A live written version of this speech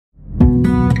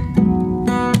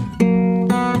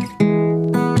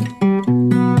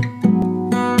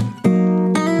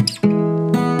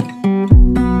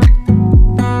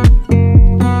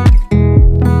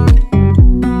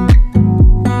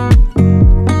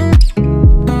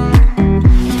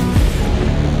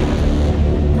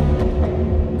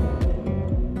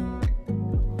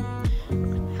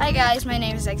Hi guys, my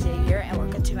name is Xavier and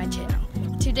welcome to my channel.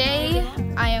 Today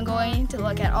I am going to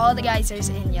look at all the geysers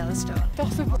in Yellowstone.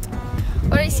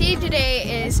 What I see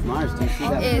today is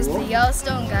the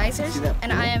Yellowstone geysers,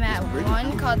 and I am at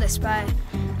one called the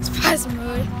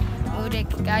Spasmodic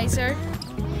geyser,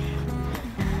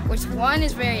 which one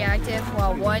is very active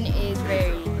while one is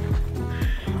very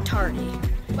tardy.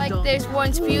 Like there's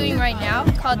one spewing right now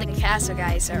called the Castle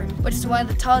Geyser, which is one of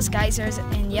the tallest geysers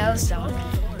in Yellowstone,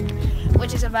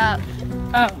 which is about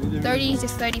 30 to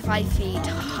 35 feet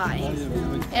high.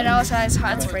 And it also has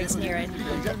hot springs near it.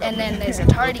 And then there's a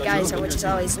tardy geyser, which is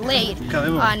always late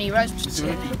on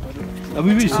eruption.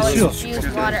 It always spews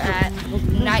water at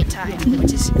nighttime,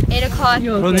 which is 8 o'clock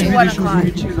to 1 o'clock.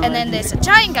 And then there's a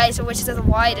giant geyser, which is the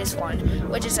widest one,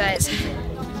 which is as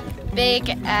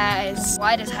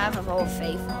wide as half of Old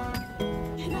Faithful.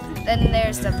 Then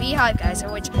there's the Beehive geyser,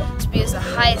 which spews the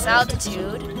highest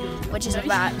altitude, which is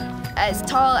about as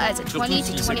tall as a 20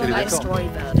 to 25-story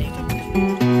building.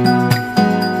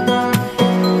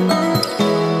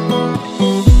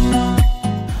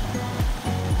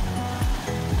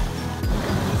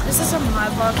 This is a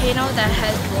mud volcano that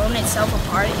has blown itself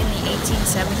apart in the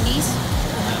 1870s.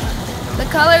 The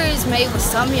color is made with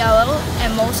some yellow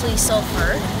and mostly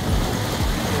sulfur.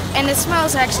 And the smell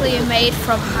is actually made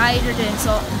from hydrogen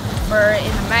sulfur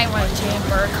in the magma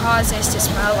chamber, causes to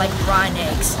smell like rotten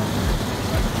eggs.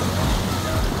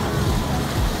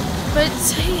 But it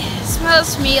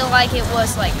smells to me like it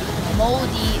was like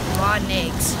moldy, rotten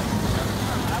eggs.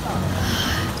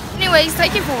 Anyways,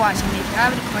 thank you for watching. If you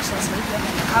have any questions, leave them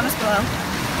in the comments below.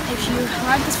 If you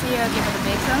like this video, give it a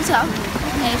big thumbs up.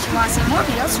 And if you want to see more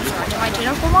videos, subscribe to my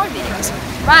channel for more videos.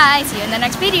 Bye! See you in the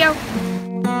next video!